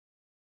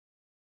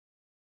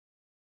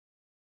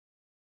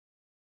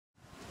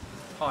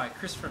Hi,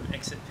 Chris from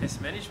Exit Pest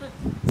Management.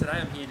 Today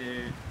I'm here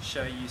to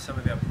show you some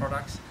of our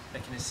products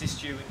that can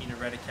assist you in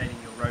eradicating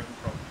your rodent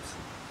problems.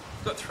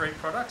 We've got 3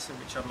 products in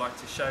which I'd like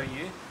to show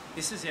you.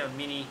 This is our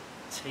mini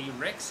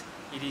T-Rex.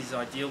 It is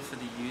ideal for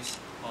the use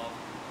of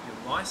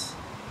your mice.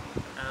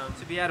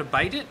 To be able to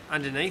bait it,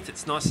 underneath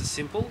it's nice and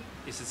simple.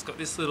 It's got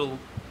this little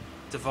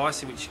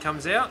device in which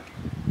comes out.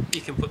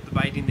 You can put the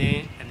bait in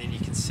there and then you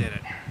can set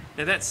it.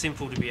 Now that's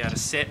simple to be able to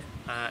set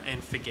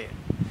and forget.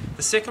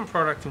 The second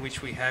product in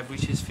which we have,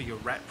 which is for your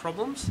rat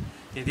problems.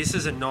 Now this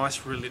is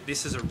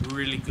a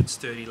really good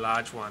sturdy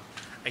large one.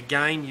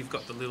 Again, you've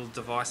got the little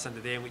device under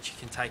there which you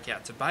can take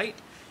out to bait.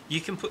 You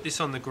can put this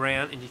on the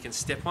ground and you can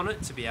step on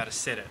it to be able to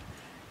set it.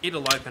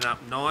 It'll open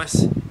up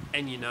nice,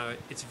 and you know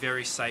it's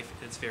very safe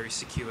and it's very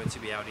secure to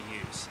be able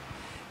to use.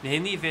 Now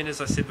in the event,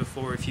 as I said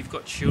before, if you've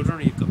got children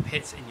or you've got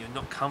pets and you're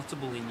not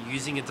comfortable in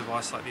using a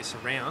device like this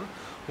around,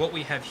 what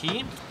we have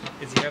here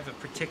is you have a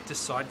protector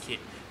side kit.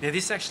 Now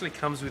this actually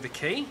comes with a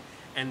key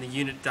and the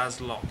unit does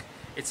lock.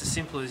 It's as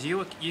simple as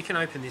you can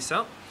open this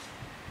up.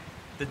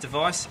 The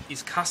device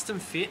is custom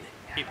fit.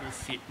 It will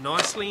fit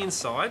nicely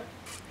inside.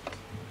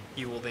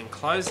 You will then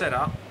close that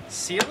up,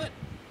 seal it,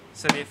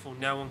 so therefore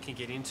no one can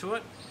get into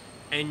it,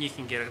 and you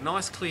can get a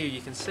nice clear,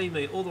 you can see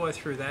me all the way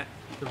through that.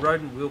 The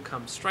rodent will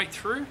come straight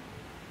through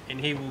and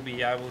he will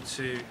be able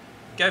to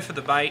go for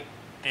the bait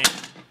and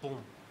boom,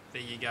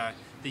 there you go.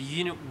 The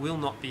unit will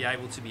not be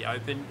able to be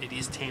opened. It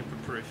is tamper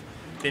proof.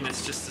 Then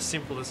it's just as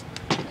simple as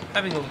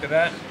having a look at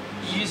that,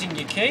 using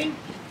your key,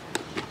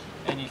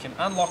 and you can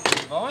unlock the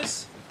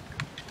device,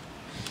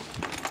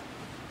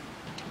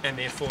 and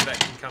therefore that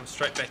can come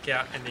straight back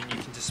out, and then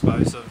you can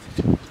dispose of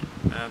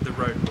the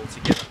rodent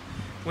altogether.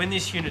 When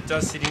this unit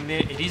does sit in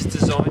there, it is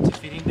designed to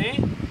fit in there,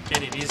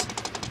 and it is,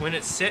 when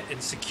it's set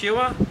and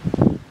secure,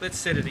 let's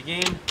set it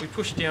again, we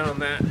push down on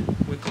that,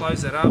 we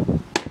close that up,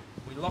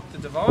 we lock the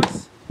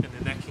device, and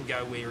then that can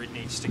go where it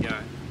needs to go.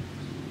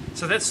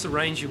 So that's the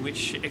range in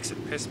which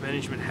Exit Pest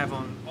Management have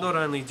on. Not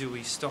only do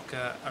we stock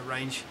a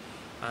range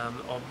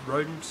of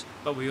rodents,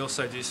 but we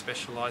also do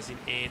specialise in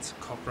ants,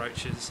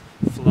 cockroaches,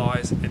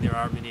 flies, and there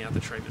are many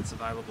other treatments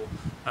available.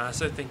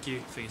 So thank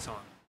you for your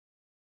time.